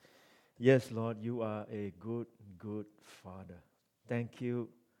Yes, Lord, you are a good, good Father. Thank you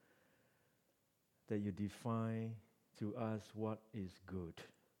that you define to us what is good.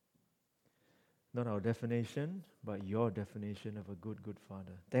 Not our definition, but your definition of a good, good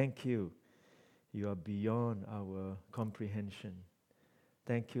Father. Thank you. You are beyond our comprehension.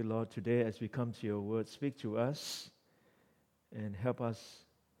 Thank you, Lord, today as we come to your word, speak to us and help us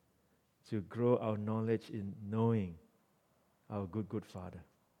to grow our knowledge in knowing our good, good Father.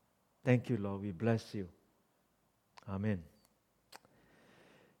 Thank you, Lord. We bless you. Amen.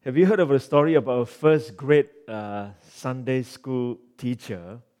 Have you heard of a story about a first grade Sunday school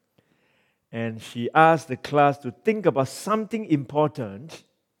teacher? And she asked the class to think about something important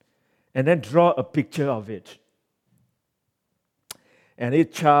and then draw a picture of it. And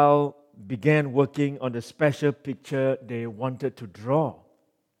each child began working on the special picture they wanted to draw.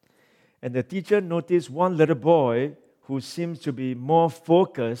 And the teacher noticed one little boy who seems to be more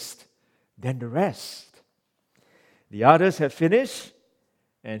focused than the rest. The others had finished,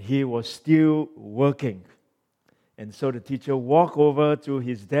 and he was still working. And so the teacher walked over to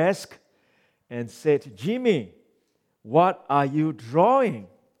his desk and said, "Jimmy, what are you drawing?"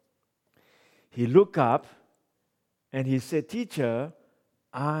 He looked up and he said, "Teacher,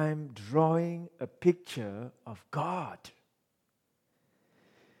 I'm drawing a picture of God."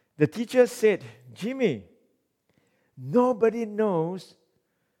 The teacher said, "Jimmy, nobody knows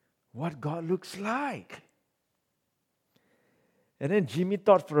what God looks like." And then Jimmy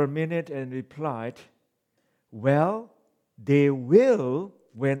thought for a minute and replied, "Well, they will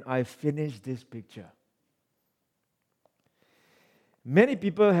when I finish this picture." Many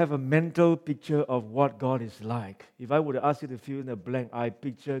people have a mental picture of what God is like. If I were to ask you to fill in the blank, I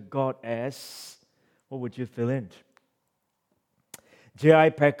picture God as, what would you fill in? J.I.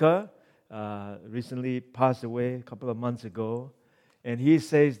 Packer recently passed away a couple of months ago, and he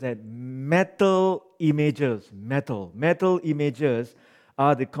says that mental images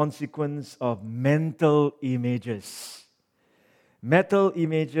are the consequence of mental images. Mental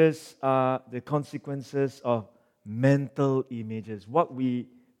images are the consequences of mental images. What we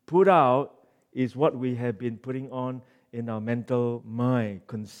put out is what we have been putting on in our mental mind,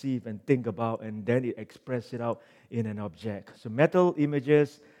 conceive and think about, and then it express it out in an object. So mental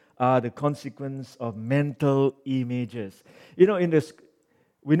images are the consequence of mental images. You know,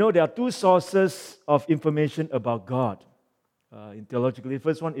 we know there are two sources of information about God. Theologically, the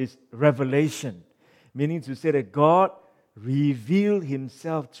first one is revelation, meaning to say that God revealed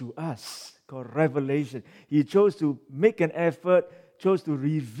himself to us, called revelation. He chose to make an effort, chose to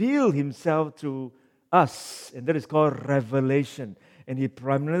reveal himself to us, and that is called revelation. And he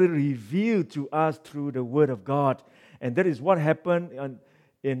primarily revealed to us through the Word of God. And that is what happened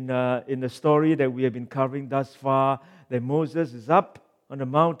in the story that we have been covering thus far, that Moses is up on the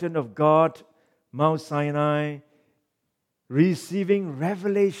mountain of God, Mount Sinai, receiving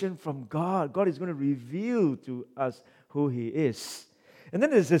revelation from God. God is going to reveal to us who He is. And then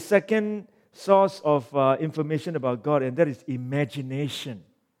there's a second source of information about God, and that is imagination.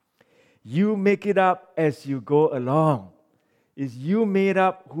 You make it up as you go along. Is you made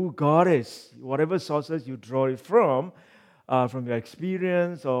up who God is. Whatever sources you draw it from your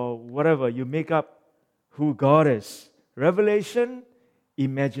experience or whatever, you make up who God is. Revelation,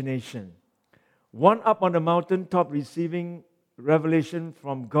 imagination. One up on the mountaintop receiving revelation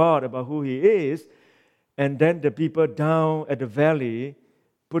from God about who He is, and then the people down at the valley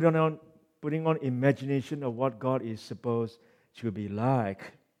putting on imagination of what God is supposed to be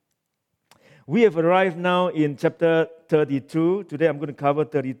like. We have arrived now in chapter 32. Today I'm going to cover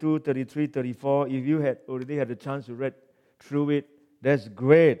 32, 33, 34. If you had already had a chance to read through it, that's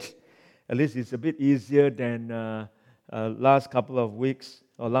great. At least it's a bit easier than last couple of weeks,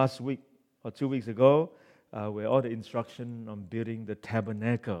 or last week or 2 weeks ago, where all the instruction on building the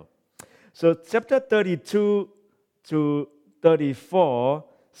tabernacle. So chapter 32 to 34,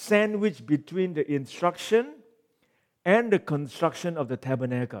 sandwiched between the instruction and the construction of the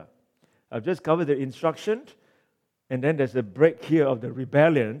tabernacle. I've just covered the instruction, and then there's a break here of the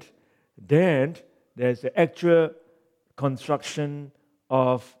rebellion. Then there's the actual construction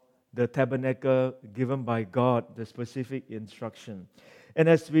of the tabernacle given by God, the specific instruction. And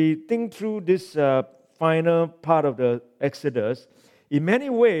as we think through this final part of the Exodus, in many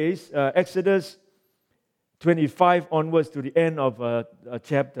ways, Exodus 25 onwards to the end of a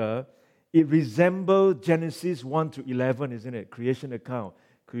chapter, it resembles Genesis 1 to 11, isn't it? Creation account.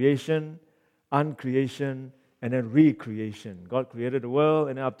 Creation, uncreation, and then recreation. God created the world,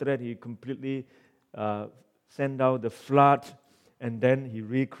 and after that, He completely sent out the flood, and then He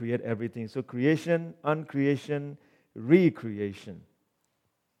recreated everything. So creation, uncreation, recreation.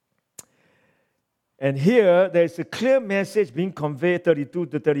 And here, there's a clear message being conveyed, 32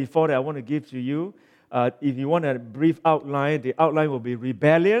 to 34, that I want to give to you. If you want a brief outline, the outline will be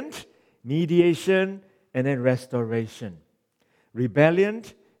rebellion, mediation, and then restoration. Rebellion,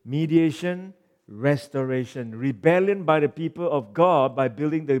 mediation, restoration. Rebellion by the people of God by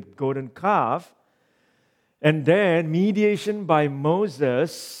building the golden calf. And then mediation by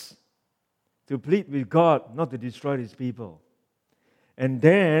Moses to plead with God not to destroy his people. And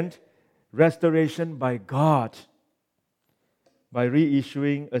then restoration by God by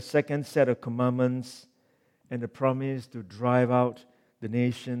reissuing a second set of commandments and the promise to drive out the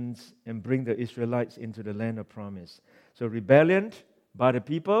nations and bring the Israelites into the land of promise. So rebellion by the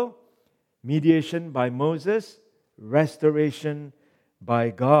people, mediation by Moses, restoration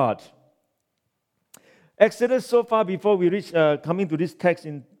by God. Exodus, so far before we reach coming to this text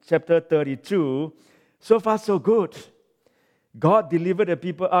in chapter 32, so far so good. God delivered the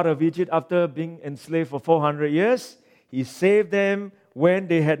people out of Egypt after being enslaved for 400 years. He saved them when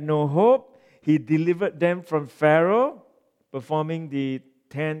they had no hope. He delivered them from Pharaoh, performing the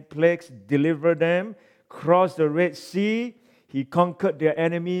 10 plagues, delivered them, crossed the Red Sea. He conquered their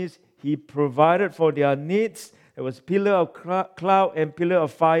enemies. He provided for their needs. There was pillar of cloud and pillar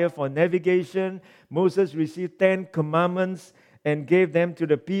of fire for navigation. Moses received 10 commandments and gave them to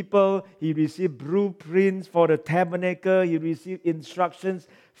the people. He received blueprints for the tabernacle. He received instructions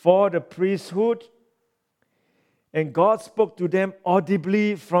for the priesthood. And God spoke to them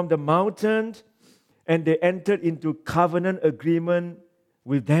audibly from the mountain, and they entered into covenant agreement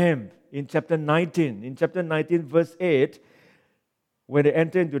with them in chapter 19. In chapter 19, verse 8, when they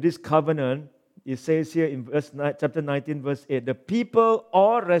entered into this covenant, it says here in chapter 19, verse 8, the people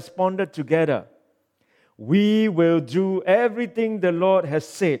all responded together, "We will do everything the Lord has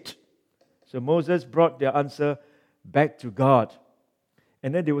said." So Moses brought their answer back to God.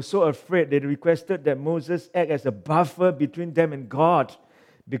 And then they were so afraid, they requested that Moses act as a buffer between them and God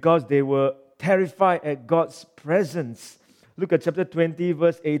because they were terrified at God's presence. Look at chapter 20,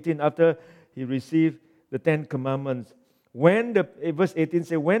 verse 18, after he received the 10 commandments. Verse 18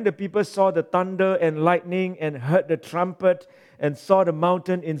 says, when the people saw the thunder and lightning and heard the trumpet and saw the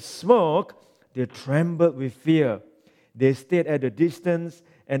mountain in smoke, they trembled with fear. They stayed at a distance,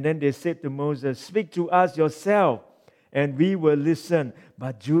 and then they said to Moses, "Speak to us yourself, and we will listen,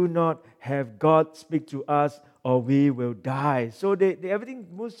 but do not have God speak to us, or we will die." So everything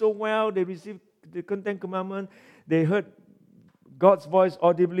moved so well. They received the 10 commandments. They heard God's voice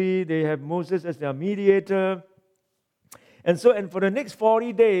audibly. They have Moses as their mediator. And for the next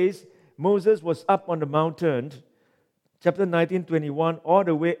 40 days, Moses was up on the mountain, chapter 19, 21, all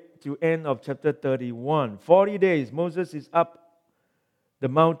the way to end of chapter 31. 40 days, Moses is up the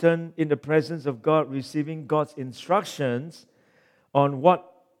mountain in the presence of God, receiving God's instructions on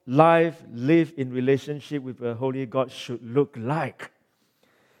what life lived in relationship with a holy God should look like.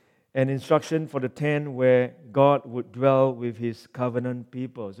 An instruction for the 10 where God would dwell with his covenant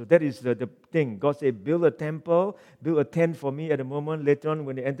people. So that is the thing. God said, build a temple, build a tent for me at the moment. Later on,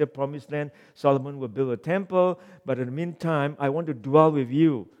 when they enter promised land, Solomon will build a temple. But in the meantime, I want to dwell with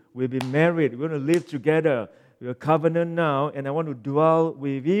you. We'll be married. We're going to live together. We're a covenant now, and I want to dwell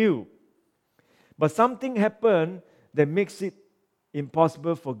with you. But something happened that makes it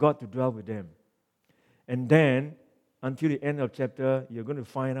impossible for God to dwell with them. And then, until the end of chapter, you're going to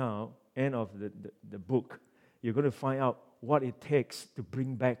find out, end of the book, you're going to find out what it takes to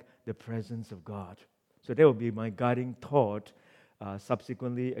bring back the presence of God. So that will be my guiding thought,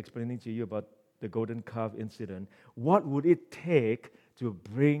 subsequently explaining to you about the golden calf incident. What would it take to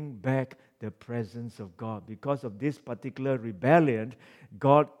bring back the presence of God? Because of this particular rebellion,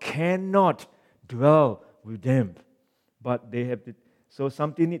 God cannot dwell with them. But they have to, so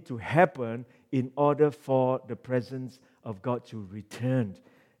something needs to happen in order for the presence of God to return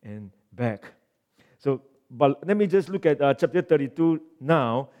and back. So, but let me just look at chapter 32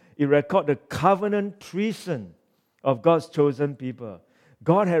 now. It records the covenant treason of God's chosen people.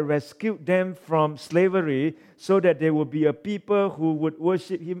 God had rescued them from slavery so that they would be a people who would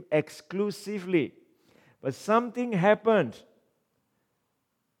worship Him exclusively. But something happened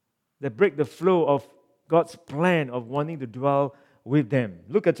that broke the flow of God's plan of wanting to dwell with them.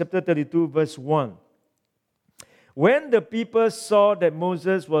 Look at chapter 32, verse 1. When the people saw that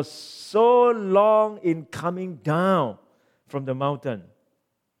Moses was so long in coming down from the mountain,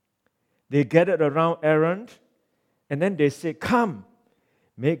 they gathered around Aaron, and then they said, "Come,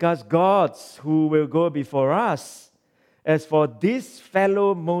 make us gods who will go before us. As for this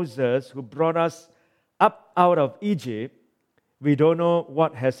fellow Moses who brought us up out of Egypt, we don't know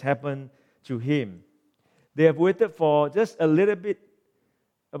what has happened to him." They have waited for just a little bit,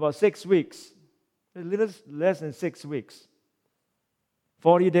 about 6 weeks, A little less than 6 weeks.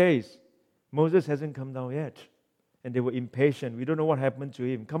 40 days. Moses hasn't come down yet. And they were impatient. We don't know what happened to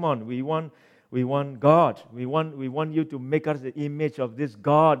him. Come on, we want God. We want you to make us the image of this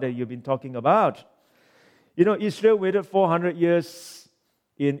God that you've been talking about. You know, Israel waited 400 years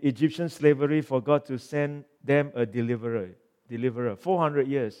in Egyptian slavery for God to send them a deliverer. 400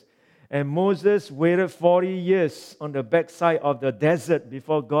 years. And Moses waited 40 years on the backside of the desert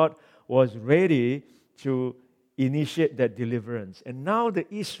before God was ready to initiate that deliverance. And now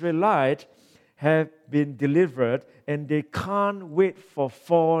the Israelites have been delivered, and they can't wait for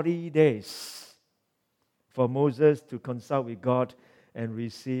 40 days for Moses to consult with God and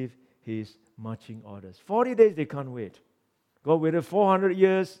receive his marching orders. 40 days they can't wait. God waited 400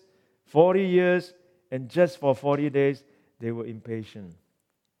 years, 40 years, and just for 40 days they were impatient.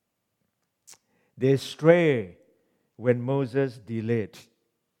 They stray when Moses delayed.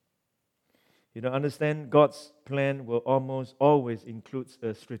 You know, understand, God's plan will almost always include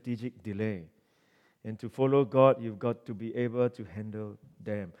a strategic delay. And to follow God, you've got to be able to handle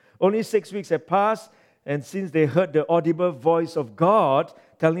them. Only 6 weeks have passed, and since they heard the audible voice of God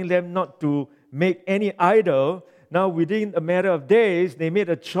telling them not to make any idol, now within a matter of days, they made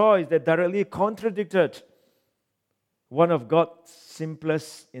a choice that directly contradicted one of God's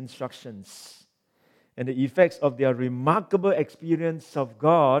simplest instructions. And the effects of their remarkable experience of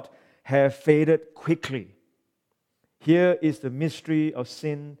God have faded quickly. Here is the mystery of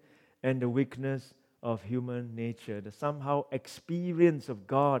sin and the weakness of human nature. The somehow experience of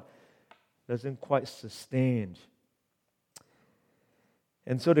God doesn't quite sustain.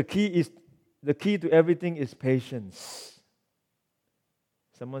 And so the key to everything is patience.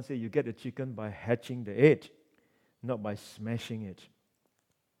 Someone said you get the chicken by hatching the egg, not by smashing it.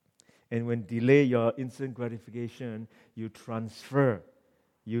 And when delay your instant gratification, you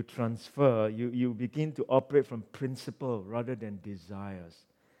begin to operate from principle rather than desires.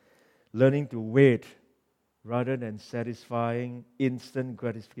 Learning to wait rather than satisfying instant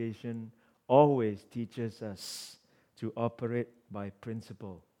gratification always teaches us to operate by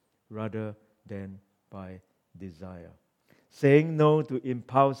principle rather than by desire. Saying no to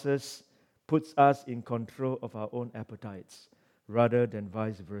impulses puts us in control of our own appetites rather than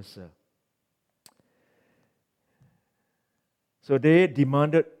vice versa. So they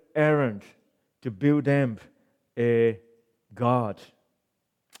demanded Aaron to build them a god.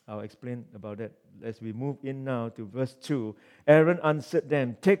 I'll explain about that as we move in now to verse 2. Aaron answered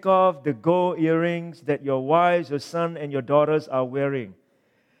them, "Take off the gold earrings that your wives, your son, and your daughters are wearing,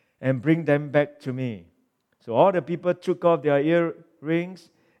 and bring them back to me." So all the people took off their earrings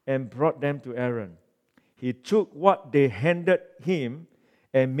and brought them to Aaron. He took what they handed him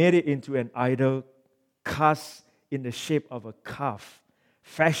and made it into an idol cast in the shape of a calf,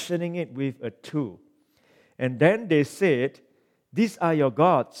 fashioning it with a tool. And then they said, "These are your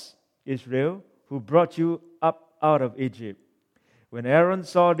gods, Israel, who brought you up out of Egypt." When Aaron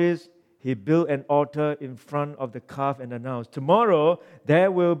saw this, he built an altar in front of the calf and announced, "Tomorrow there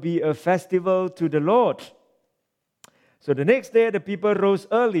will be a festival to the Lord." So the next day the people rose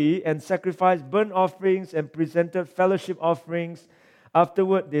early and sacrificed burnt offerings and presented fellowship offerings.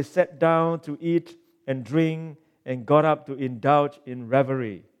 Afterward they sat down to eat and drink and got up to indulge in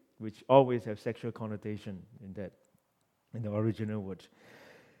revelry, which always have sexual connotation in the original word.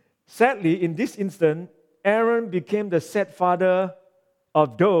 Sadly, in this instant, Aaron became the sad father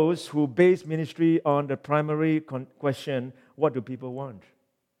of those who base ministry on the primary question, what do people want?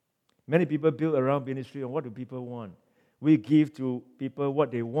 Many people build around ministry on what do people want. We give to people what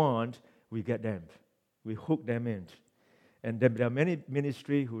they want, we get them. We hook them in. And there are many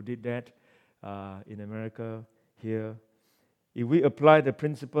ministries who did that in America, here. If we apply the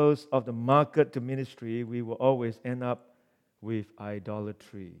principles of the market to ministry, we will always end up with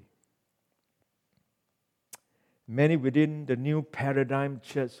idolatry. Many within the new paradigm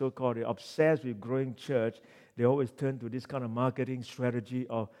church, so-called, they're obsessed with growing church. They always turn to this kind of marketing strategy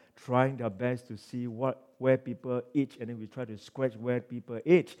of trying their best to see where people itch, and then we try to scratch where people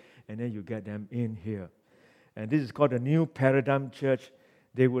itch, and then you get them in here. And this is called the new paradigm church.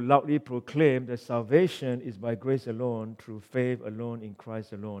 They will loudly proclaim that salvation is by grace alone, through faith alone, in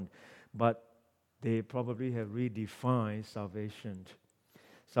Christ alone. But they probably have redefined salvation.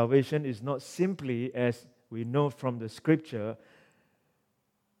 Salvation is not simply, as we know from the scripture,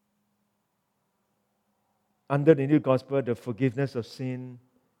 under the new gospel, the forgiveness of sin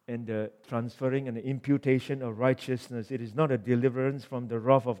and the transferring and the imputation of righteousness. It is not a deliverance from the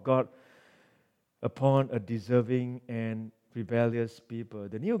wrath of God upon a deserving and rebellious people.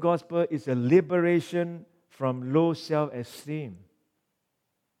 The new gospel is a liberation from low self-esteem,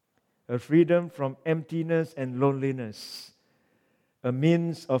 a freedom from emptiness and loneliness, a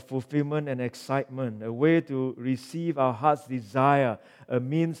means of fulfillment and excitement, a way to receive our heart's desire, a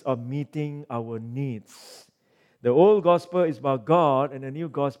means of meeting our needs. The old gospel is about God, and the new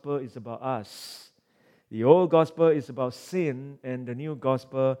gospel is about us. The old gospel is about sin, and the new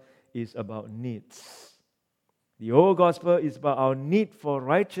gospel is about needs. The old gospel is about our need for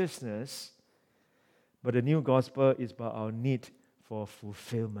righteousness, but the new gospel is about our need for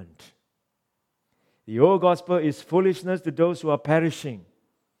fulfillment. The old gospel is foolishness to those who are perishing,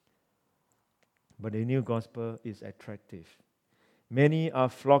 but the new gospel is attractive. Many are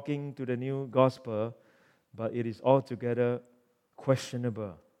flocking to the new gospel, but it is altogether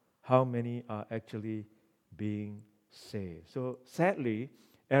questionable how many are actually being saved. So sadly,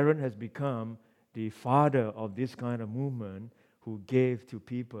 Aaron has become the father of this kind of movement who gave to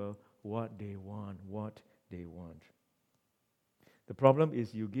people what they want. The problem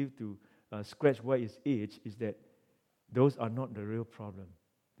is you give to scratch where it's itch, is that those are not the real problem.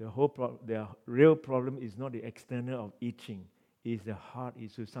 The real problem is not the external of itching. It's the heart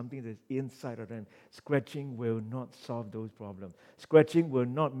issue, something that's inside of them. Scratching will not solve those problems. Scratching will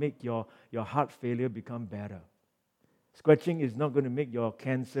not make your heart failure become better. Scratching is not going to make your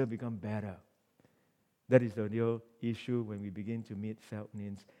cancer become better. That is the real issue when we begin to meet felt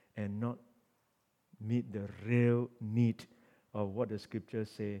needs and not meet the real need of what the scriptures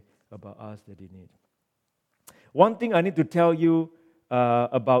say about us that they need. One thing I need to tell you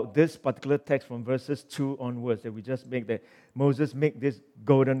about this particular text from verses 2 onwards, that we just make that Moses make this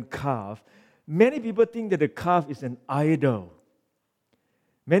golden calf. Many people think that the calf is an idol.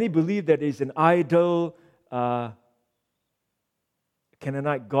 Many believe that it's an idol,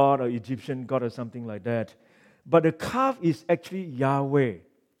 Canaanite god or Egyptian god or something like that. But the calf is actually Yahweh,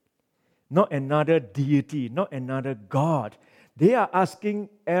 not another deity, not another god. They are asking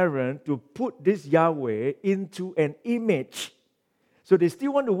Aaron to put this Yahweh into an image. So they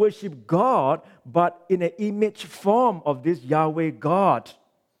still want to worship God, but in an image form of this Yahweh God.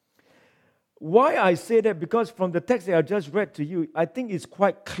 Why I say that? Because from the text that I just read to you, I think it's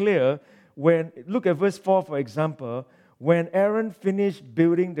quite clear when, look at verse 4 for example, when Aaron finished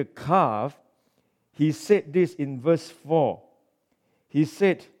building the calf, he said this in verse 4. He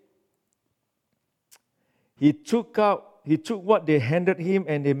said, he took what they handed him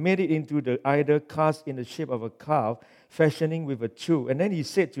and they made it into the idol cast in the shape of a calf, fashioning with a tool. And then he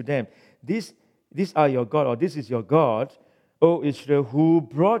said to them, These are your God, or this is your God, O Israel, who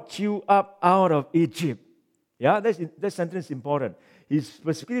brought you up out of Egypt. Yeah, that sentence is important. He's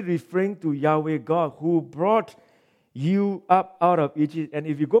specifically referring to Yahweh God, who brought you up out of Egypt. And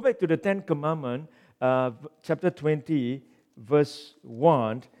if you go back to the 10th commandment, chapter 20, verse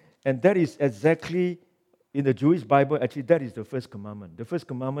 1, and that is exactly in the Jewish Bible, actually, that is the first commandment. The first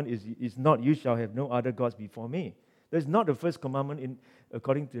commandment is not, you shall have no other gods before me. That's not the first commandment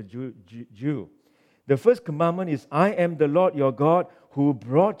according to the Jew. The first commandment is, I am the Lord your God who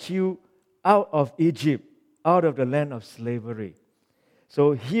brought you out of Egypt, out of the land of slavery.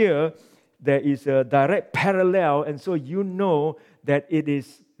 So here, there is a direct parallel, and so you know that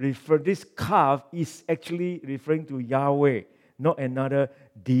this calf is actually referring to Yahweh, not another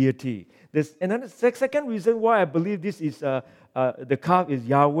deity. There's another second reason why I believe this is the calf is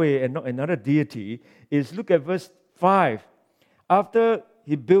Yahweh and not another deity is, look at verse 5. After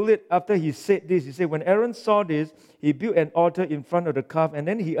he built it, after he said this, he said, when Aaron saw this, he built an altar in front of the calf, and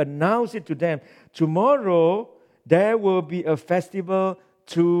then he announced it to them, tomorrow there will be a festival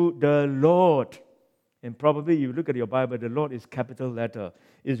to the Lord. And probably you look at your Bible, the Lord is capital letter.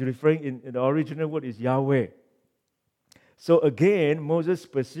 It's referring in the original word is Yahweh. So again, Moses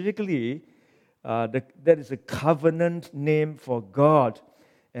specifically, that is a covenant name for God.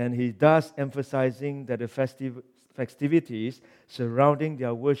 And he thus emphasizing that the festivities surrounding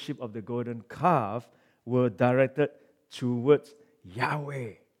their worship of the golden calf were directed towards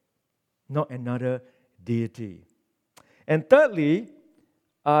Yahweh, not another deity. And thirdly,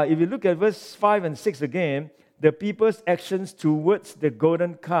 if you look at verse 5 and 6 again, the people's actions towards the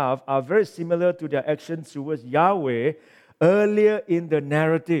golden calf are very similar to their actions towards Yahweh earlier in the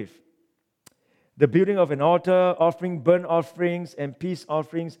narrative. The building of an altar, offering burnt offerings and peace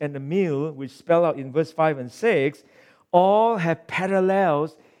offerings, and the meal, which spell out in verse 5 and 6, all have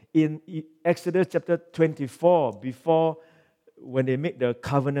parallels in Exodus chapter 24, before when they make the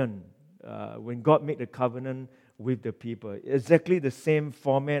covenant, when God made the covenant with the people. Exactly the same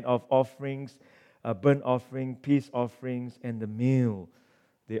format of offerings, burnt offering, peace offerings, and the meal.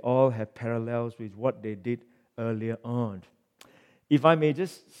 They all have parallels with what they did earlier on. If I may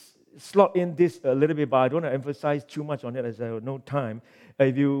just slot in this a little bit, but I don't want to emphasize too much on it as I have no time.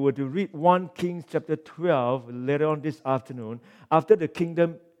 if you were to read 1 Kings chapter 12 later on this afternoon, after the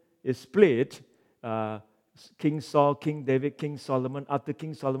kingdom is split, King Saul, King David, King Solomon. After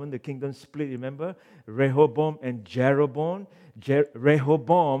King Solomon, the kingdom split, remember? Rehoboam and Jeroboam.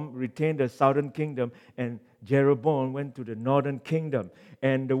 Rehoboam retained the southern kingdom, and Jeroboam went to the northern kingdom.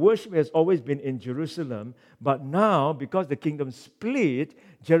 And the worship has always been in Jerusalem, but now, because the kingdom split,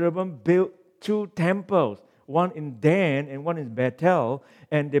 Jeroboam built 2 temples, one in Dan and one in Bethel,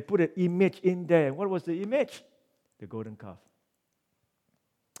 and they put an image in there. And what was the image? The golden calf.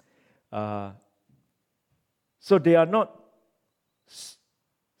 So they are not.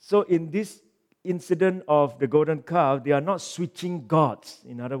 So in this incident of the golden calf, they are not switching gods.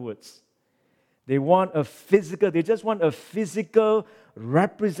 In other words, they just want a physical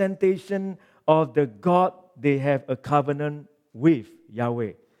representation of the God they have a covenant with,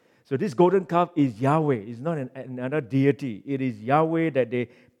 Yahweh. So this golden calf is Yahweh. It's not another deity. It is Yahweh that they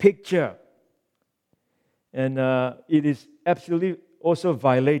picture. And it is absolutely also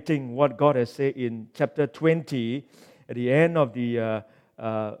violating what God has said in chapter 20, at the end of the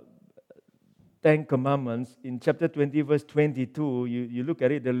 10 Commandments. In chapter 20, verse 22, you look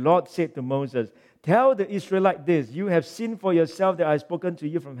at it, the Lord said to Moses, "Tell the Israelites this, you have seen for yourself that I have spoken to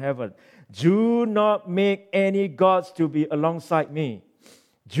you from heaven. Do not make any gods to be alongside me.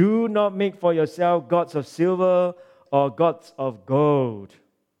 Do not make for yourself gods of silver or gods of gold."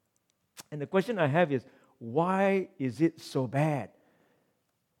 And the question I have is, why is it so bad?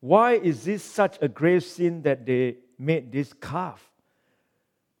 Why is this such a grave sin that they made this calf?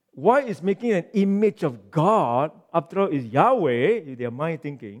 Why is making an image of God, after all is Yahweh, in their mind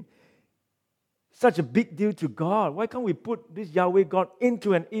thinking, such a big deal to God? Why can't we put this Yahweh God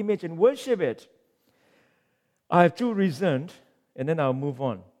into an image and worship it? I have 2 reasons, and then I'll move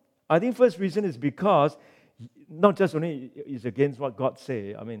on. I think first reason is because not just only is against what God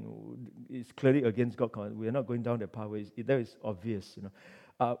say. I mean, it's clearly against God. We are not going down that pathway. That is obvious,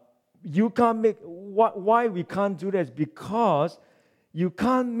 you can't make, why we can't do that is because you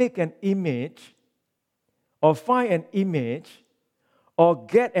can't make an image or find an image or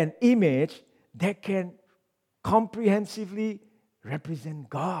get an image that can comprehensively represent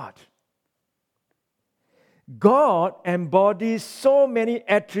God. God embodies so many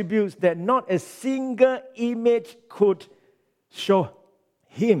attributes that not a single image could show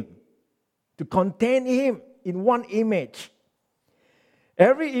Him, to contain Him in one image.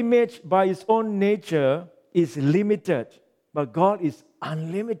 Every image by its own nature is limited, but God is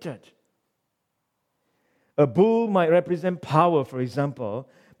unlimited. A bull might represent power, for example,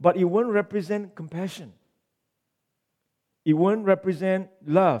 but it won't represent compassion. It won't represent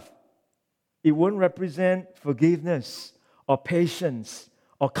love. It won't represent forgiveness or patience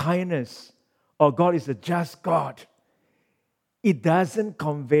or kindness or God is a just God. It doesn't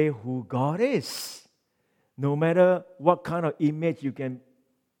convey who God is. No matter what kind of image you can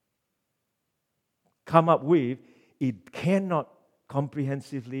come up with, it cannot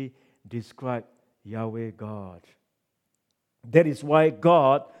comprehensively describe Yahweh God. That is why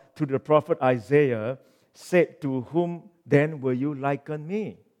God, to the prophet Isaiah, said, "To whom then will you liken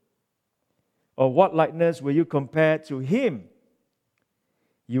me? Or what likeness will you compare to Him?"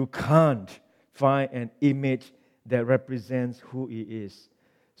 You can't find an image that represents who He is.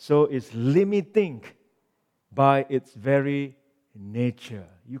 So it's limiting by its very nature.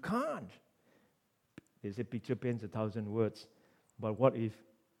 You can't. They say picture paints 1,000 words. But what if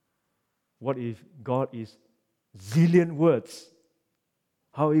God is zillion words?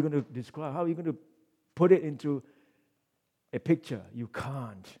 How are you going to describe? How are you going to put it into a picture? You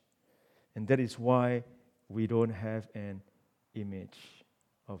can't. And that is why we don't have an image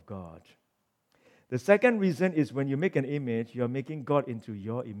of God. The second reason is when you make an image, you are making God into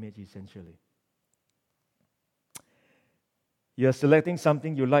your image essentially. You are selecting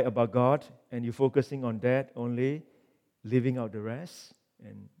something you like about God and you're focusing on that only, leaving out the rest.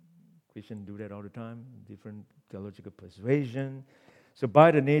 And Christians do that all the time, different theological persuasion. So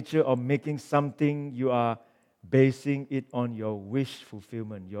by the nature of making something, you are basing it on your wish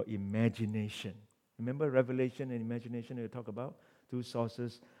fulfillment, your imagination. Remember revelation and imagination that we talk about? 2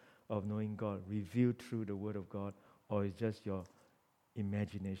 sources of knowing God, revealed through the Word of God, or it's just your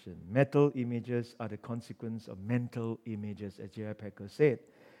imagination. Mental images are the consequence of mental images, as J.I. Packer said.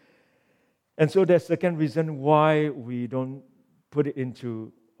 And so that's the second reason why we don't put it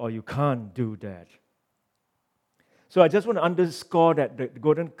into, or you can't do that. So I just want to underscore that the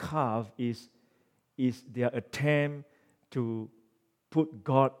golden calf is their attempt to put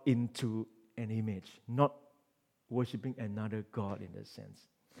God into an image, not worshiping another God in that sense.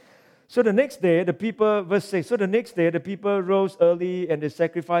 So the next day, the people, verse 6, so the next day the people rose early and they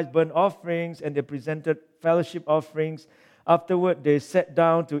sacrificed burnt offerings and they presented fellowship offerings. Afterward, they sat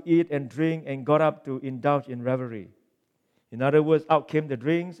down to eat and drink and got up to indulge in revelry. In other words, out came the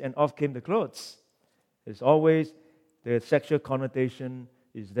drinks and off came the clothes. There's always the sexual connotation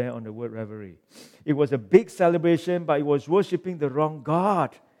is there on the word revelry. It was a big celebration, but it was worshipping the wrong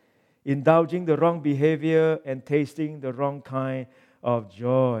God, indulging the wrong behavior and tasting the wrong kind of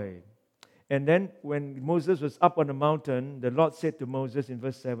joy. And then when Moses was up on the mountain, the Lord said to Moses in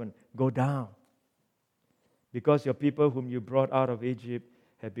verse 7, go down, because your people whom you brought out of Egypt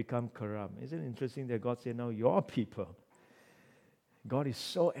have become corrupt. Isn't it interesting that God said, now your people? God is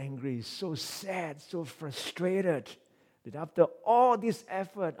so angry, He's so sad, so frustrated, that after all this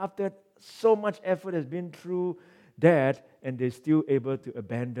effort, after so much effort has been through that, and they're still able to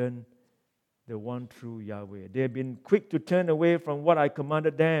abandon the one true Yahweh. They have been quick to turn away from what I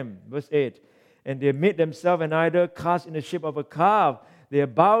commanded them. Verse 8. And they made themselves an idol cast in the shape of a calf. They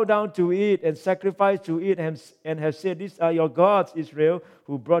have bowed down to it and sacrificed to it and have said, these are your gods, Israel,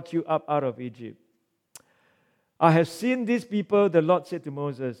 who brought you up out of Egypt. I have seen these people, the Lord said to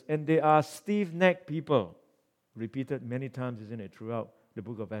Moses, and they are stiff-necked people. Repeated many times, isn't it, throughout the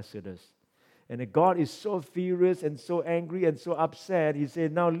book of Exodus. And God is so furious and so angry and so upset. He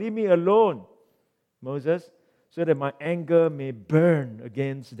said, now leave me alone, Moses, so that my anger may burn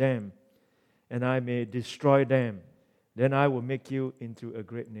against them and I may destroy them. Then I will make you into a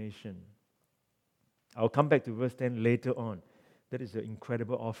great nation. I'll come back to verse 10 later on. That is an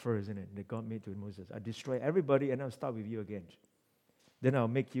incredible offer, isn't it, that God made to Moses. I destroy everybody and I'll start with you again. Then I'll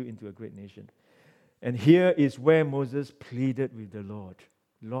make you into a great nation. And here is where Moses pleaded with the Lord.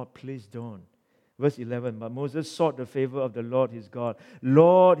 Lord, please don't. Verse 11, but Moses sought the favor of the Lord his God.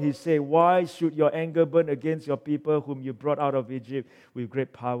 Lord, he said, why should your anger burn against your people whom you brought out of Egypt with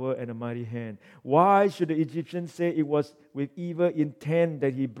great power and a mighty hand? Why should the Egyptians say it was with evil intent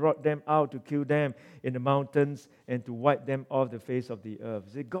that he brought them out to kill them in the mountains and to wipe them off the face of the earth?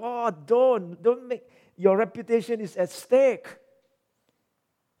 He said, God, don't make, your reputation is at stake.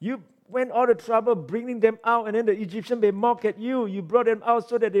 You went all the trouble bringing them out, and then the Egyptians, they mock at you. You brought them out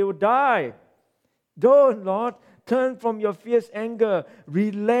so that they would die. Don't, Lord, turn from your fierce anger,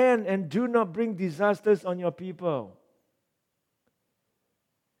 relent, and do not bring disasters on your people.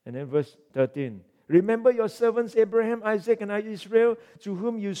 And then verse 13. Remember your servants Abraham, Isaac, and Israel, to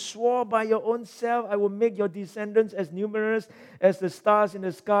whom you swore by your own self, I will make your descendants as numerous as the stars in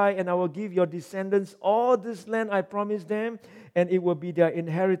the sky, and I will give your descendants all this land I promised them, and it will be their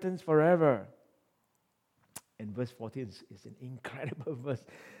inheritance forever. And verse 14 is an incredible verse.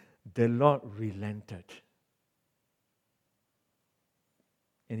 The Lord relented.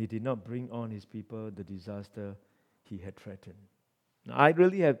 And he did not bring on his people the disaster he had threatened. Now,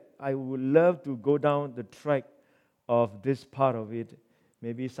 I would love to go down the track of this part of it.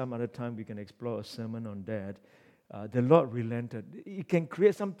 Maybe some other time we can explore a sermon on that. The Lord relented. It can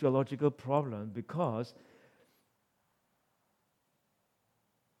create some theological problems because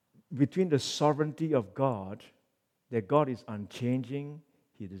between the sovereignty of God, that God is unchanging,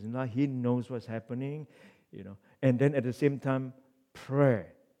 He knows what's happening, and then at the same time,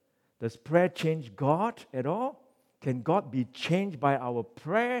 prayer. Does prayer change God at all? Can God be changed by our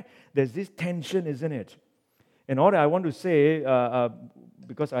prayer? There's this tension, isn't it? And all that I want to say,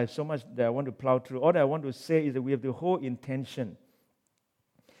 because I have so much that I want to plow through, all that I want to say is that we have the whole intention.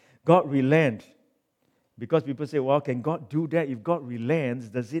 God relents. Because people say, well, can God do that? If God relents,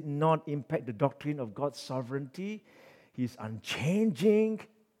 does it not impact the doctrine of God's sovereignty? He's unchanging.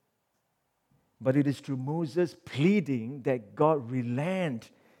 But it is through Moses pleading that God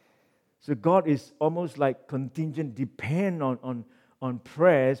relent. So God is almost like contingent, depend on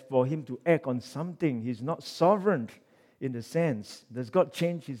prayers for him to act on something. He's not sovereign in the sense. Does God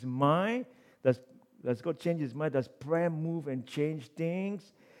change his mind? Does God change his mind? Does prayer move and change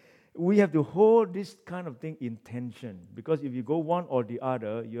things? We have to hold this kind of thing in tension, because if you go one or the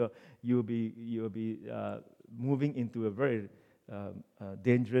other, you'll be moving into a very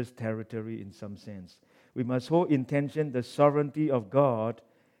dangerous territory in some sense. We must hold in tension the sovereignty of God,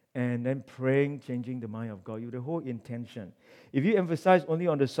 and then praying, changing the mind of God. You have the whole intention. If you emphasize only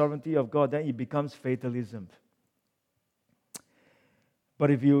on the sovereignty of God, then it becomes fatalism.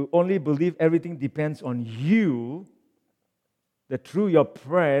 But if you only believe everything depends on you, that through your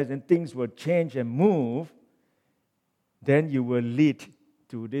prayers and things will change and move, then you will lead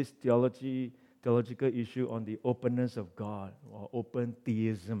to this theological issue on the openness of God, or open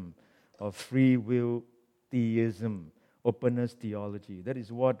theism, or free will theism, openness theology. That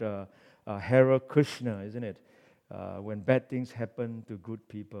is what Harold Kushner, isn't it? When bad things happen to good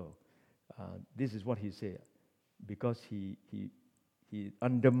people. This is what he said, because he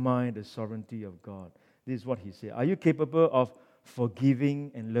undermined the sovereignty of God. This is what he said. Are you capable of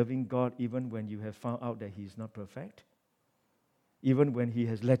forgiving and loving God even when you have found out that he is not perfect? Even when he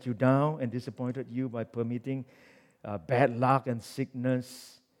has let you down and disappointed you by permitting bad luck and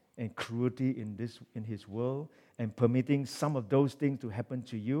sickness and cruelty in his world, and permitting some of those things to happen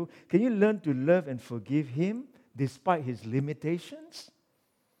to you? Can you learn to love and forgive him despite his limitations?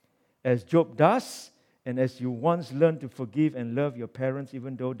 As Job does, and as you once learned to forgive and love your parents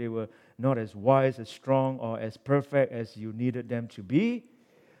even though they were not as wise, as strong, or as perfect as you needed them to be.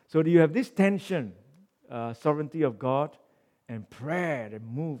 So you have this tension, sovereignty of God and prayer that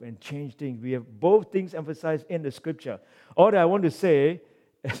move and change things. We have both things emphasized in the scripture. All that I want to say,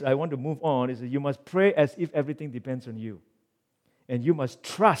 as I want to move on, is that you must pray as if everything depends on you. And you must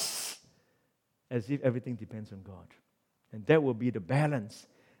trust as if everything depends on God. And that will be the balance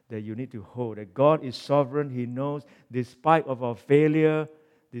that you need to hold. That God is sovereign. He knows, despite of our failure,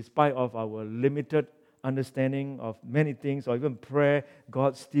 despite of our limited understanding of many things, or even prayer,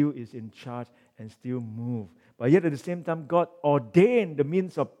 God still is in charge and still moves. But yet at the same time, God ordained the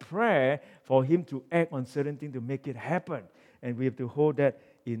means of prayer for him to act on certain things to make it happen. And we have to hold that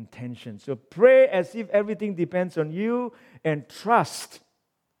intention. So pray as if everything depends on you, and trust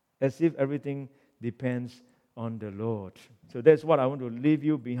as if everything depends on the Lord. So that's what I want to leave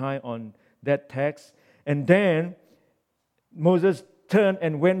you behind on that text. And then Moses turned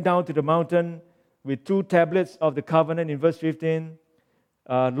and went down to the mountain with 2 tablets of the covenant in verse 15,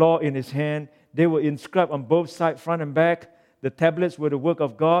 law in his hand. They were inscribed on both sides, front and back. The tablets were the work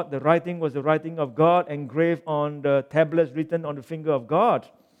of God. The writing was the writing of God, engraved on the tablets, written on the finger of God.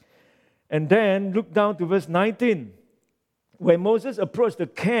 And then look down to verse 19. When Moses approached the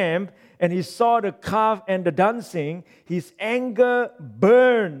camp and he saw the calf and the dancing, his anger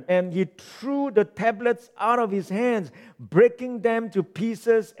burned, and he threw the tablets out of his hands, breaking them to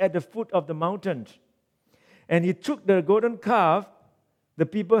pieces at the foot of the mountain. And he took the golden calf the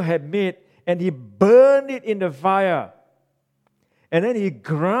people had made, and he burned it in the fire. And then he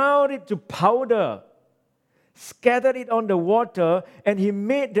ground it to powder, scattered it on the water, and he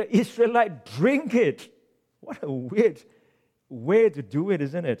made the Israelite drink it. What a weird way to do it,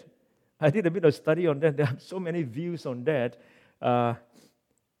 isn't it? I did a bit of study on that. There are so many views on that. And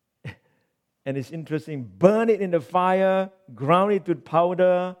it's interesting. Burn it in the fire, ground it to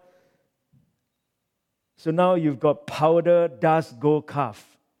powder. So now you've got powder, dust, gold calf.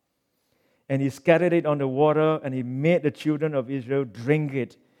 And he scattered it on the water, and he made the children of Israel drink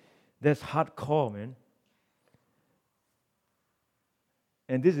it. That's hardcore, man.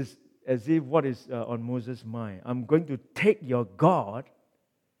 And this is as if what is on Moses' mind. I'm going to take your God,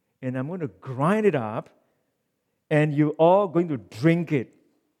 and I'm going to grind it up, and you're all going to drink it.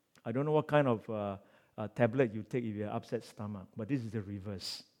 I don't know what kind of tablet you take if you have upset stomach, but this is the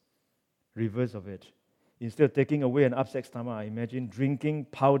reverse of it. Instead of taking away an upset stomach, I imagine drinking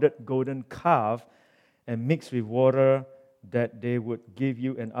powdered golden calf and mixed with water, that they would give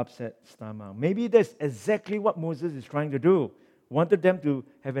you an upset stomach. Maybe that's exactly what Moses is trying to do. Wanted them to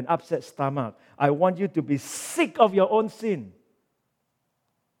have an upset stomach. I want you to be sick of your own sin.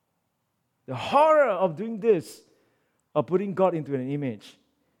 The horror of doing this, of putting God into an image.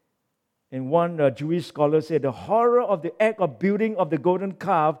 And one Jewish scholar said, the horror of the act of building of the golden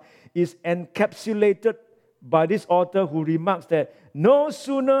calf is encapsulated by this author, who remarks that no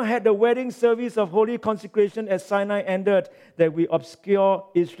sooner had the wedding service of holy consecration at Sinai ended that we obscure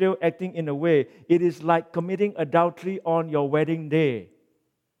Israel acting in a way. It is like committing adultery on your wedding day.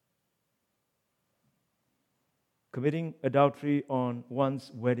 Committing adultery on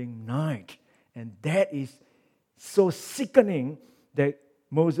one's wedding night. And that is so sickening that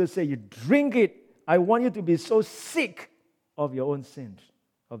Moses said, you drink it. I want you to be so sick of your own sins,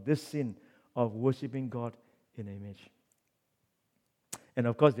 of this sin of worshiping God in an image. And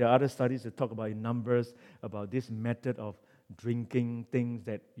of course, there are other studies that talk about in Numbers about this method of drinking things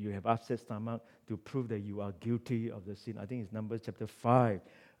that you have upset stomach to prove that you are guilty of the sin. I think it's Numbers chapter 5.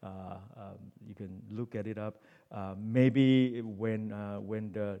 You can look at it up. Maybe when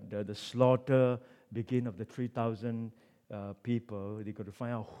the slaughter began of the 3,000 people, they got to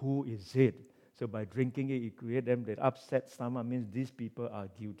find out who is it. So by drinking it, it creates them that upset stomach means these people are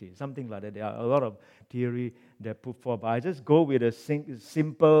guilty. Something like that. There are a lot of theory that put forward. But I just go with a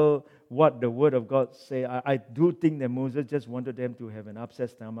simple what the Word of God say. I do think that Moses just wanted them to have an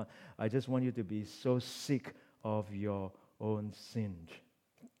upset stomach. I just want you to be so sick of your own sin.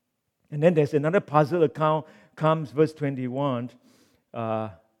 And then there's another puzzle account, comes verse 21.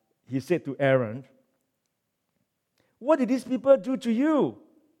 He said to Aaron, what did these people do to you?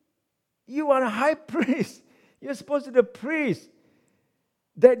 You are a high priest. You're supposed to be the priest.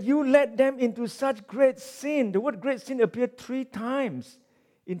 That you led them into such great sin. The word great sin appeared 3 times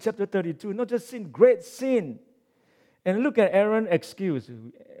in chapter 32. Not just sin, great sin. And look at Aaron's excuse.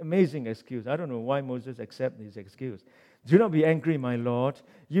 Amazing excuse. I don't know why Moses accepted his excuse. Do not be angry, my Lord.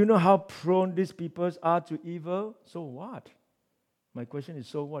 You know how prone these peoples are to evil. So what? My question is,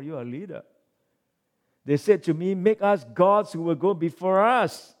 so what? You are a leader. They said to me, make us gods who will go before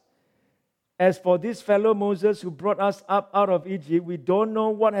us. As for this fellow Moses who brought us up out of Egypt, we don't know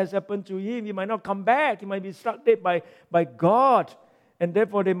what has happened to him. He might not come back. He might be struck dead by God. And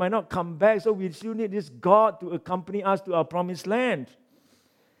therefore, they might not come back. So we still need this God to accompany us to our promised land.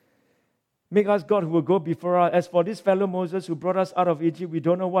 Make us God who will go before us. As for this fellow Moses who brought us out of Egypt, we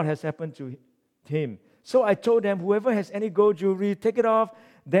don't know what has happened to him. So I told them, whoever has any gold jewelry, take it off.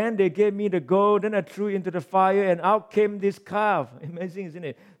 Then they gave me the gold. Then I threw it into the fire, and out came this calf. Amazing, isn't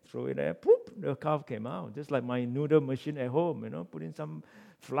it? Throw it there, poop, the calf came out. Just like my noodle machine at home, putting some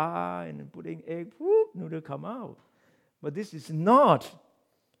flour and putting egg, whoop, noodle come out. But this is not.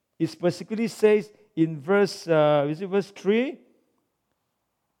 It specifically says in verse 3?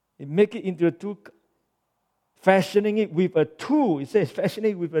 It make it into a tool, fashioning it with a tool. It says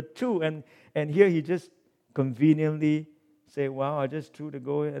fashioning it with a tool. And here he just conveniently say, wow, I just threw the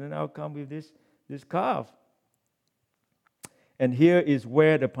gold and then I'll come with this calf. And here is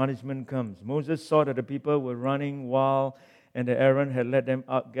where the punishment comes. Moses saw that the people were running wild and that Aaron had let them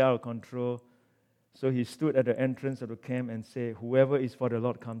get out of control. So he stood at the entrance of the camp and said, whoever is for the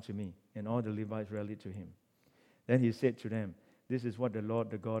Lord, come to me. And all the Levites rallied to him. Then he said to them, this is what the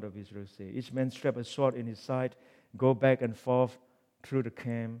Lord, the God of Israel, says. Each man strap a sword in his side, go back and forth through the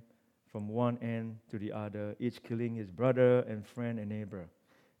camp from one end to the other, each killing his brother and friend and neighbor.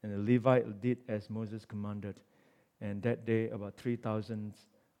 And the Levite did as Moses commanded. And that day, about 3,000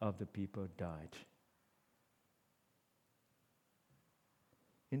 of the people died.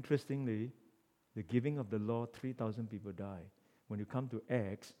 Interestingly, the giving of the law, 3,000 people died. When you come to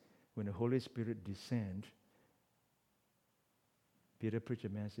Acts, when the Holy Spirit descended, Peter preached a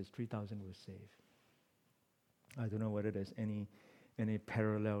message, 3,000 were saved. I don't know whether there's any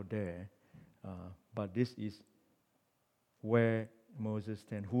parallel there, but this is where Moses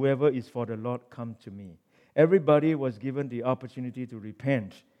stands. Whoever is for the Lord, come to me. Everybody was given the opportunity to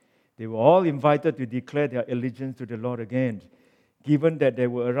repent. They were all invited to declare their allegiance to the Lord again. Given that there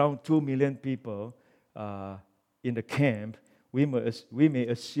were around 2 million people in the camp, we may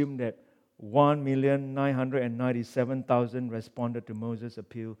assume that 1,997,000 responded to Moses'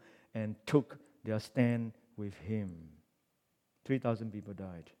 appeal and took their stand with him. 3,000 people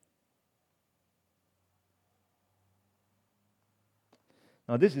died.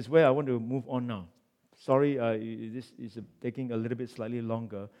 Now, this is where I want to move on now. Sorry, this is taking a little bit slightly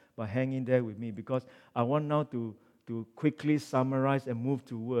longer, but hang in there with me because I want now to quickly summarize and move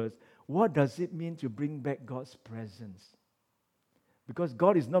towards what does it mean to bring back God's presence? Because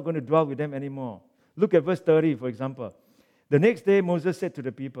God is not going to dwell with them anymore. Look at verse 30, for example. The next day, Moses said to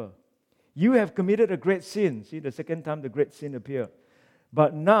the people, you have committed a great sin. See, the second time the great sin appeared.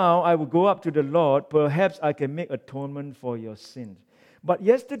 But now I will go up to the Lord. Perhaps I can make atonement for your sins. But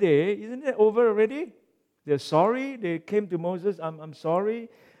yesterday, isn't it over already? They're sorry. They came to Moses, I'm sorry.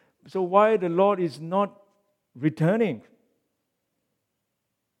 So why the Lord is not returning?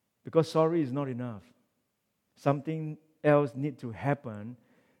 Because sorry is not enough. Something else needs to happen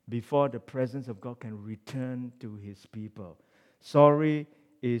before the presence of God can return to his people. Sorry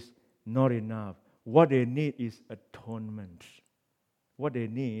is not enough. What they need is atonement. What they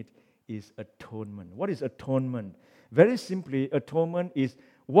need is atonement. What is atonement? Very simply, atonement is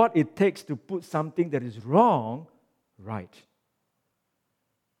what it takes to put something that is wrong right.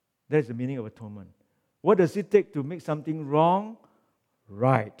 That is the meaning of atonement. What does it take to make something wrong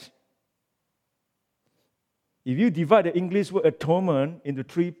right? If you divide the English word atonement into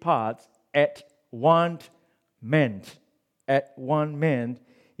 3 parts, at one meant,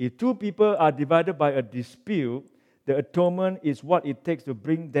 if 2 people are divided by a dispute, the atonement is what it takes to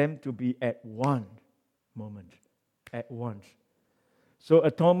bring them to be at one moment, at once. So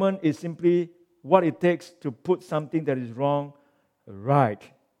atonement is simply what it takes to put something that is wrong right.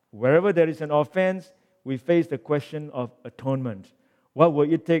 Wherever there is an offense, we face the question of atonement. What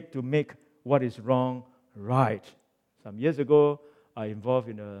will it take to make what is wrong right? Some years ago, I involved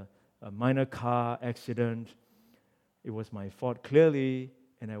in a minor car accident. It was my fault clearly,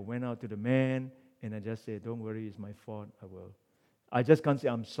 and I went out to the man and I just said, don't worry, it's my fault, I will. I just can't say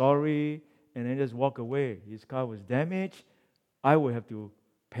I'm sorry and then just walk away. His car was damaged. I will have to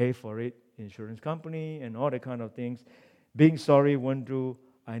pay for it, insurance company and all that kind of things. Being sorry won't do.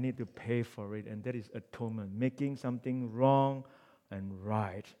 I need to pay for it. And that is atonement, making something wrong and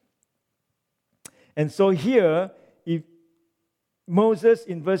right. And so here, if Moses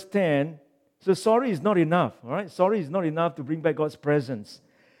in verse 10, so sorry is not enough, all right? Sorry is not enough to bring back God's presence.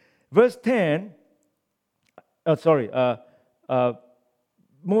 Verse 10,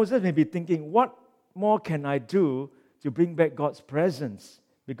 Moses may be thinking, what more can I do to bring back God's presence?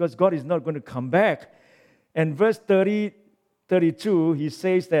 Because God is not going to come back. And verse 30, 32, he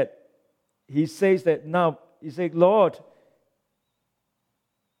says that now, he said, Lord,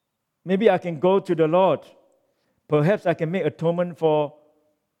 maybe I can go to the Lord. Perhaps I can make atonement for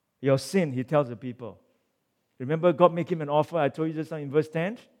your sin, he tells the people. Remember, God made him an offer. I told you just now in verse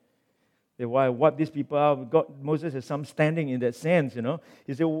 10. They wipe these people out. Moses has some standing in that sense,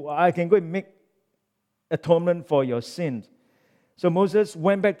 He said, I can go and make atonement for your sins. So Moses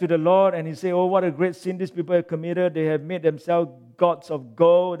went back to the Lord and he said, oh, what a great sin these people have committed. They have made themselves gods of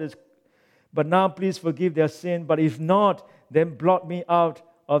gold. But now please forgive their sin. But if not, then blot me out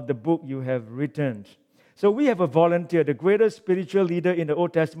of the book you have written. So we have a volunteer, the greatest spiritual leader in the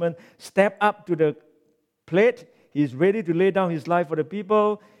Old Testament, step up to the plate. He's ready to lay down his life for the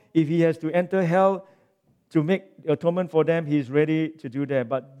people. If he has to enter hell to make atonement for them, he's ready to do that.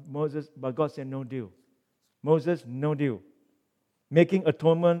 But God said, no deal. Moses, no deal. Making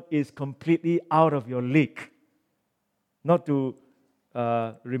atonement is completely out of your league. Not to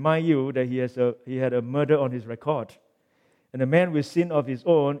remind you that he had a murder on his record. And a man with sin of his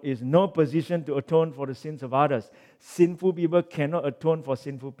own is no position to atone for the sins of others. Sinful people cannot atone for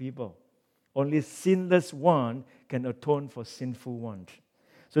sinful people. Only sinless one can atone for sinful ones.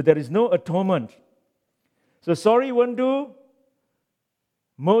 So there is no atonement. So sorry won't do.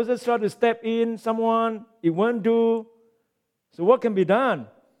 Moses tried to step in someone, it won't do. So what can be done?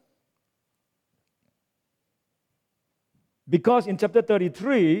 Because in chapter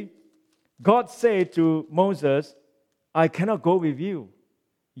 33, God said to Moses, I cannot go with you.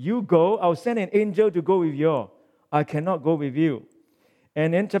 You go, I'll send an angel to go with you. I cannot go with you.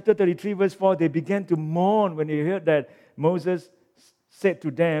 And in chapter 33, verse 4, they began to mourn when they heard that Moses said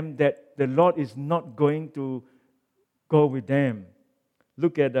to them that the Lord is not going to go with them.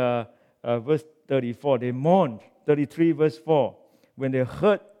 Look at verse 34. They mourned. 33, verse 4. When they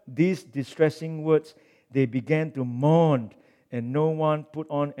heard these distressing words, they began to mourn, and no one put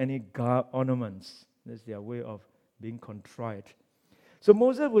on any ornaments. That's their way of being contrite. So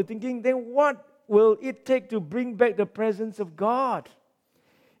Moses was thinking, then what will it take to bring back the presence of God?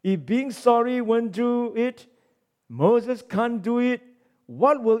 If being sorry won't do it, Moses can't do it,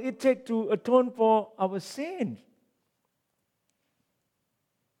 what will it take to atone for our sin?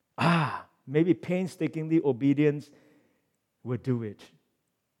 Maybe painstakingly obedience will do it.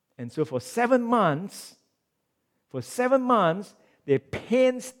 And so for 7 months, they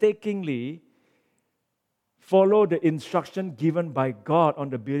painstakingly follow the instruction given by God on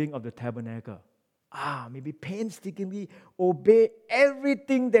the building of the tabernacle. Maybe painstakingly obey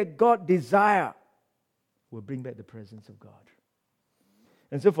everything that God desires will bring back the presence of God.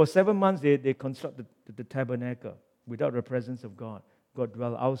 And so for 7 months, they construct the tabernacle without the presence of God. God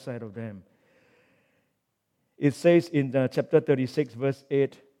dwelt outside of them. It says in chapter 36, verse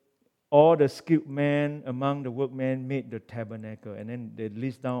 8, all the skilled men among the workmen made the tabernacle. And then they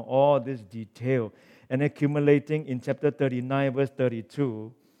list down all this detail. And accumulating in chapter 39, verse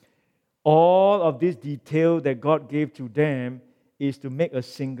 32, all of this detail that God gave to them is to make a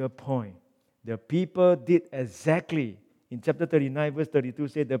single point. The people did exactly, in chapter 39, verse 32,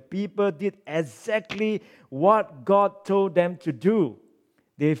 said the people did exactly what God told them to do.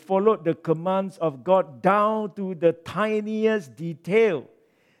 They followed the commands of God down to the tiniest detail.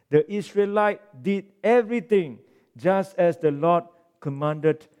 The Israelites did everything just as the Lord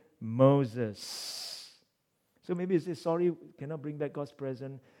commanded Moses. So maybe you say, sorry, cannot bring back God's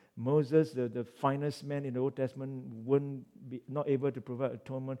presence. Moses, the finest man in the Old Testament, wouldn't be not able to provide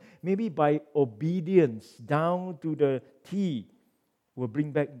atonement. Maybe by obedience down to the T will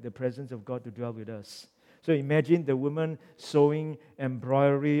bring back the presence of God to dwell with us. So imagine the woman sewing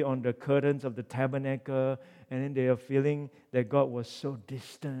embroidery on the curtains of the tabernacle, and then they are feeling that God was so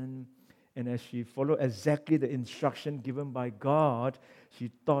distant. And as she followed exactly the instruction given by God,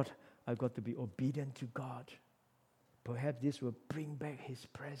 she thought, I've got to be obedient to God. Perhaps this will bring back His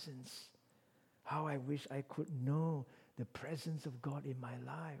presence. How I wish I could know the presence of God in my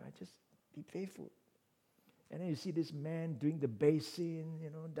life. I just be faithful. And then you see this man doing the basin,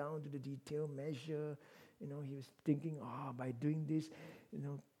 down to the detail measure. He was thinking, by doing this,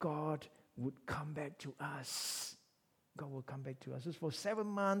 God would come back to us. God will come back to us. So for 7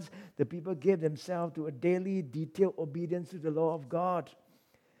 months, the people gave themselves to a daily detailed obedience to the law of God.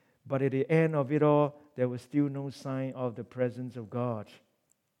 But at the end of it all, there was still no sign of the presence of God.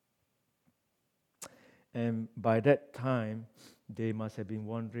 And by that time, they must have been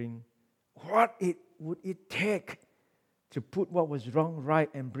wondering, what would it take to put what was wrong right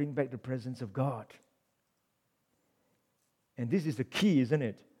and bring back the presence of God? And this is the key, isn't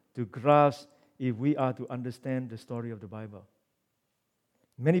it, to grasp if we are to understand the story of the Bible.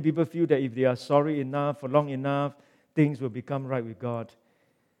 Many people feel that if they are sorry enough for long enough, things will become right with God.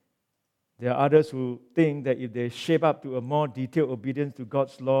 There are others who think that if they shape up to a more detailed obedience to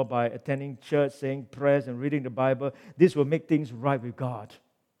God's law by attending church, saying prayers, and reading the Bible, this will make things right with God.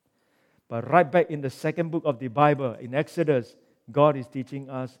 But right back in the second book of the Bible, in Exodus, God is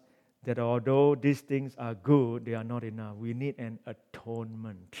teaching us that although these things are good, they are not enough. We need an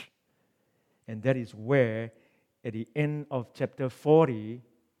atonement. And that is where, at the end of chapter 40,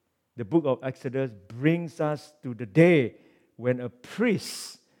 the book of Exodus brings us to the day when a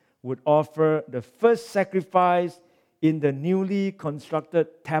priest would offer the first sacrifice in the newly constructed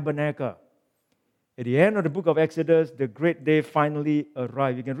tabernacle. At the end of the book of Exodus, the great day finally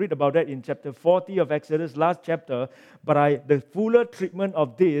arrived. You can read about that in chapter 40 of Exodus, last chapter, but the fuller treatment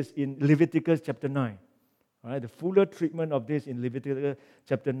of this in Leviticus chapter 9. All right, the fuller treatment of this in Leviticus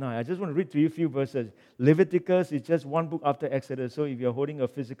chapter 9. I just want to read to you a few verses. Leviticus is just one book after Exodus, so if you're holding a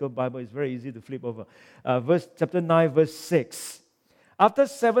physical Bible, it's very easy to flip over. Chapter 9, verse 6. After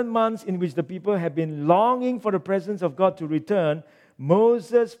 7 months in which the people had been longing for the presence of God to return,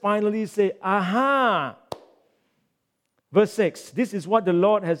 Moses finally said, aha! Verse 6, this is what the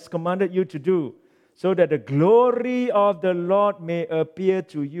Lord has commanded you to do, so that the glory of the Lord may appear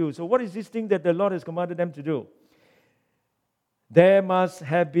to you. So what is this thing that the Lord has commanded them to do? There must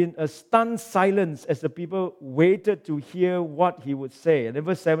have been a stunned silence as the people waited to hear what he would say. And then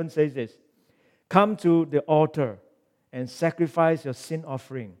verse 7 says this, come to the altar and sacrifice your sin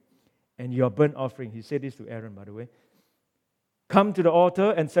offering and your burnt offering. He said this to Aaron, by the way. Come to the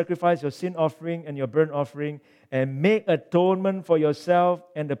altar and sacrifice your sin offering and your burnt offering and make atonement for yourself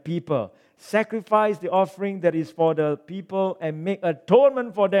and the people. Sacrifice the offering that is for the people and make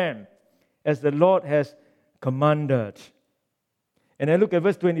atonement for them as the Lord has commanded. And then look at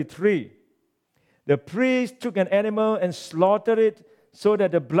verse 23. The priest took an animal and slaughtered it so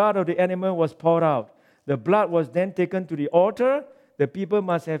that the blood of the animal was poured out. The blood was then taken to the altar. The people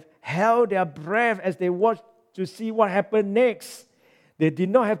must have held their breath as they watched to see what happened next. They did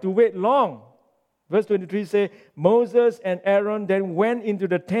not have to wait long. Verse 23 says, Moses and Aaron then went into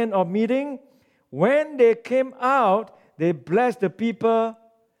the tent of meeting. When they came out, they blessed the people,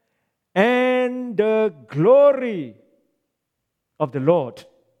 and the glory of the Lord,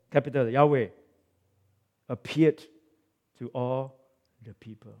 capital Yahweh, appeared to all the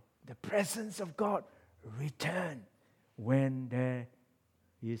people. The presence of God returned when there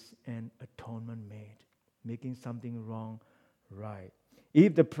is an atonement made, making something wrong right.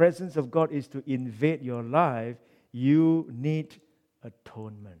 If the presence of God is to invade your life, you need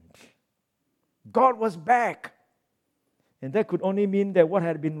atonement. God was back. And that could only mean that what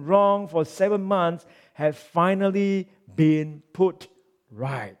had been wrong for 7 months had finally been put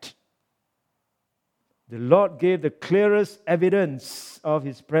right. The Lord gave the clearest evidence of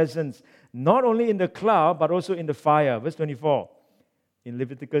His presence, not only in the cloud, but also in the fire. Verse 24, in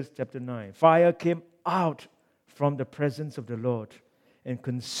Leviticus chapter 9. Fire came out from the presence of the Lord and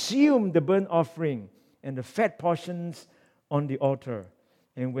consumed the burnt offering and the fat portions on the altar.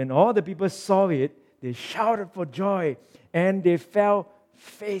 And when all the people saw it, they shouted for joy and they fell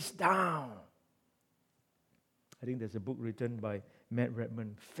face down. I think there's a book written by Matt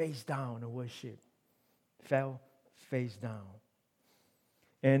Redman, Face Down, a worship. Fell face down.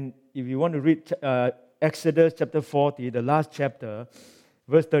 And if you want to read Exodus chapter 40, the last chapter,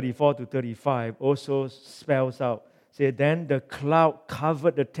 verse 34 to 35, also spells out. Say, then the cloud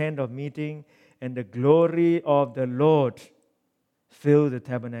covered the tent of meeting, and the glory of the Lord filled the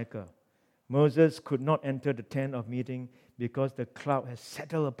tabernacle. Moses could not enter the tent of meeting because the cloud had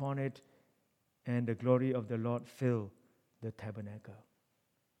settled upon it, and the glory of the Lord filled the tabernacle.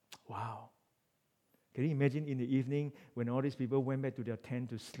 Wow. Can you imagine in the evening when all these people went back to their tent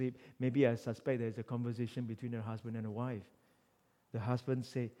to sleep? Maybe I suspect there's a conversation between a husband and a wife. The husband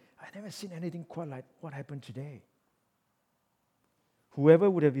said, I've never seen anything quite like what happened today. Whoever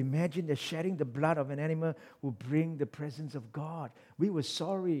would have imagined that shedding the blood of an animal would bring the presence of God. We were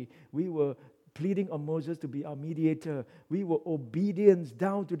sorry. We were pleading on Moses to be our mediator. We were obedient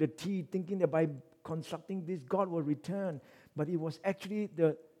down to the T, thinking that by constructing this, God will return. But it was actually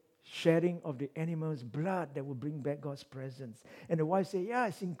the shedding of the animal's blood that will bring back God's presence. And the wife said, yeah,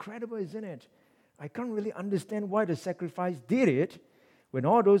 it's incredible, isn't it? I can't really understand why the sacrifice did it. When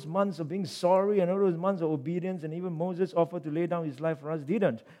all those months of being sorry and all those months of obedience, and even Moses offered to lay down his life for us,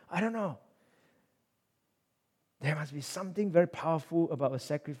 didn't. I don't know. There must be something very powerful about a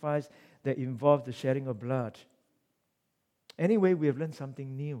sacrifice that involves the shedding of blood. Anyway, we have learned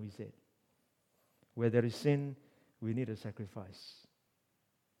something new, he said. Where there is sin, we need a sacrifice.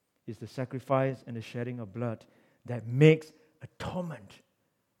 It's the sacrifice and the shedding of blood that makes atonement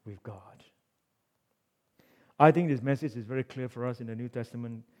with God. I think this message is very clear for us in the New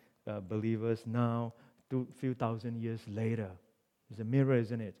Testament believers now, a few thousand years later. It's a mirror,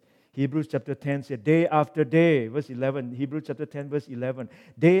 isn't it? Hebrews chapter 10 said, day after day, verse 11, Hebrews chapter 10, verse 11,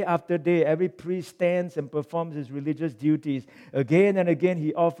 day after day, every priest stands and performs his religious duties. Again and again,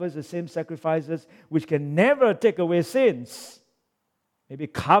 he offers the same sacrifices which can never take away sins. Maybe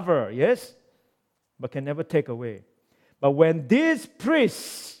cover, yes, but can never take away. But when these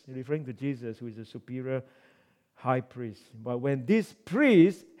priests, referring to Jesus, who is the superior high priest, but when these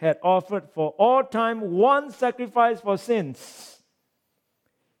priests had offered for all time one sacrifice for sins,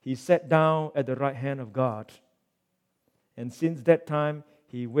 he sat down at the right hand of God. And since that time,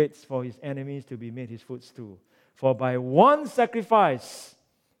 he waits for his enemies to be made his footstool. For by one sacrifice,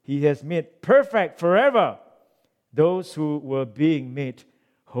 he has made perfect forever those who were being made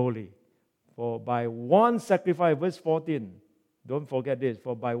holy. For by one sacrifice, verse 14, don't forget this.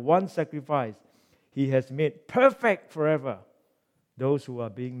 For by one sacrifice, he has made perfect forever those who are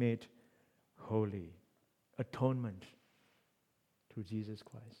being made holy. Atonement through Jesus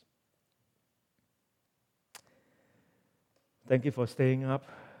Christ. Thank you for staying up,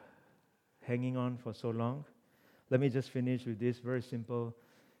 hanging on for so long. Let me just finish with this very simple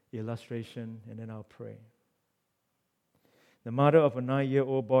illustration, and then I'll pray. The mother of a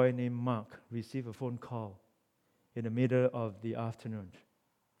 9-year-old boy named Mark received a phone call in the middle of the afternoon.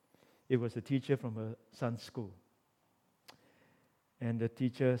 It was a teacher from her son's school. And the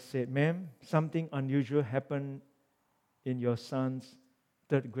teacher said, "Ma'am, something unusual happened in your son's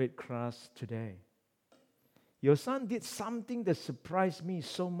third grade class today. Your son did something that surprised me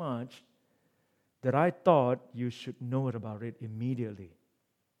so much that I thought you should know about it immediately."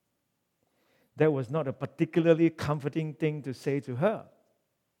 That was not a particularly comforting thing to say to her.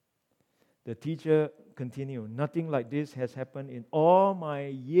 The teacher continued, "Nothing like this has happened in all my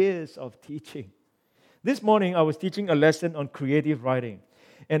years of teaching. This morning I was teaching a lesson on creative writing.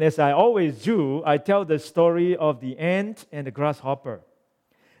 And as I always do, I tell the story of the ant and the grasshopper.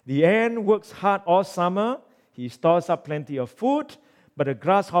 The ant works hard all summer. He stores up plenty of food, but the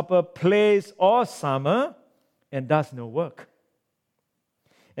grasshopper plays all summer and does no work.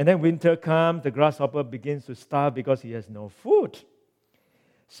 And then winter comes, the grasshopper begins to starve because he has no food.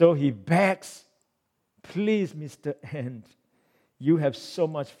 So he begs, 'Please, Mr. Ant, you have so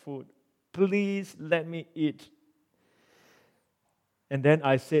much food. Please let me eat.' And then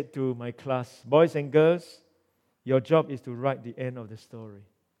I said to my class, 'Boys and girls, your job is to write the end of the story.'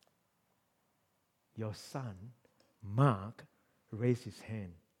 Your son, Mark, raised his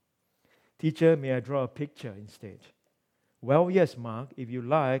hand. 'Teacher, may I draw a picture instead?' 'Well, yes, Mark, if you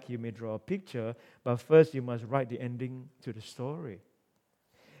like, you may draw a picture, but first you must write the ending to the story.'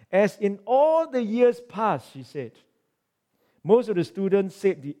 As in all the years past," she said, "most of the students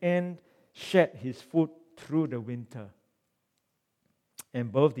said the ant shed his food through the winter.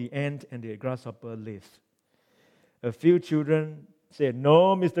 And both the ant and the grasshopper lived. A few children said,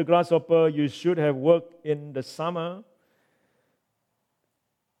 'No, Mr. Grasshopper, you should have worked in the summer.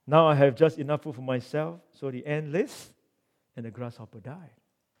 Now I have just enough food for myself.' So the ant lived and the grasshopper died.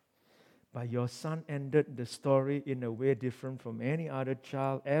 But your son ended the story in a way different from any other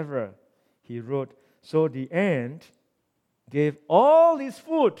child ever." He wrote, "So the ant gave all his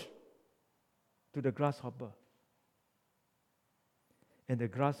food to the grasshopper. And the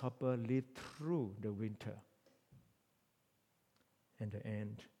grasshopper lived through the winter. And the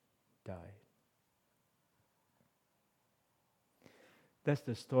ant died." That's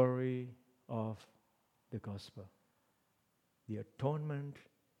the story of the gospel. The atonement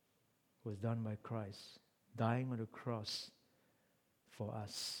was done by Christ, dying on the cross for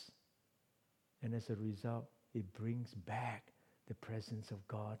us. And as a result, it brings back the presence of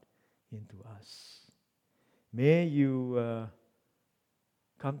God into us. May you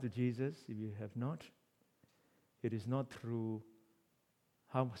come to Jesus if you have not. It is not through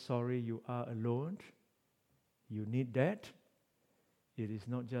how sorry you are alone. You need that. It is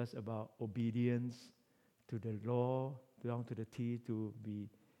not just about obedience to the law, down to the T, to be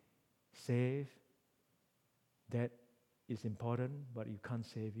saved. That is important, but it can't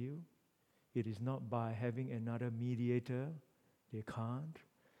save you. It is not by having another mediator. They can't.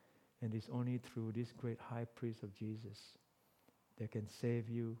 And it's only through this great high priest of Jesus that can save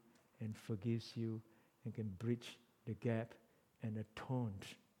you and forgives you and can bridge the gap and atone,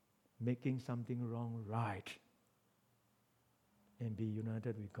 making something wrong right, and be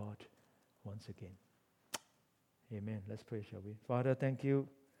united with God once again. Amen. Let's pray, shall we? Father, thank you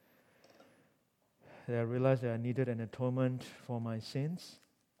that I realized that I needed an atonement for my sins.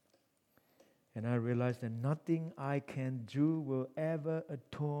 And I realized that nothing I can do will ever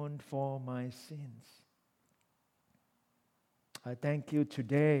atone for my sins. I thank you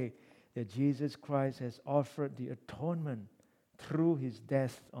today that Jesus Christ has offered the atonement through his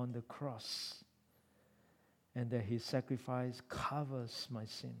death on the cross, and that his sacrifice covers my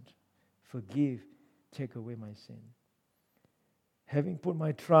sin. Forgive, take away my sin. Having put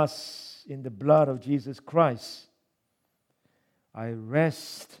my trust in the blood of Jesus Christ, I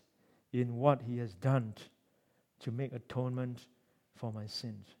rest in what he has done to make atonement for my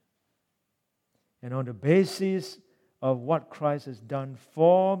sins. And on the basis of what Christ has done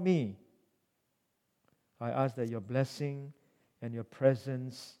for me, I ask that your blessing and your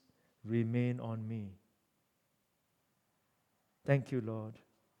presence remain on me. Thank you, Lord.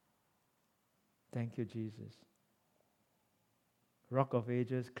 Thank you, Jesus. Rock of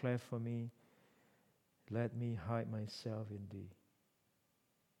ages, cleft for me. Let me hide myself in thee.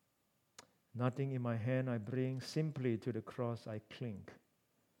 Nothing in my hand I bring, simply to the cross I cling.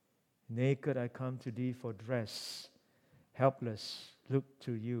 Naked I come to thee for dress, helpless look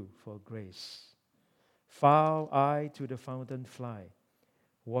to you for grace. Foul I to the fountain fly,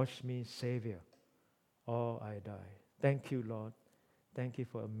 wash me, Savior, or I die. Thank you, Lord. Thank you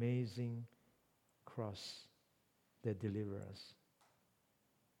for amazing cross that delivers us.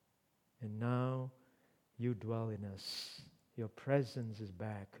 And now you dwell in us. Your presence is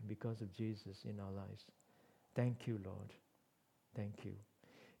back because of Jesus in our lives. Thank you, Lord. Thank you.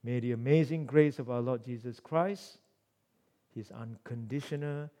 May the amazing grace of our Lord Jesus Christ, his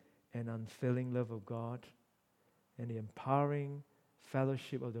unconditional and unfailing love of God, and the empowering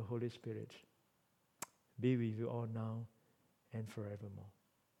fellowship of the Holy Spirit be with you all now and forevermore.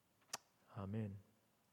 Amen.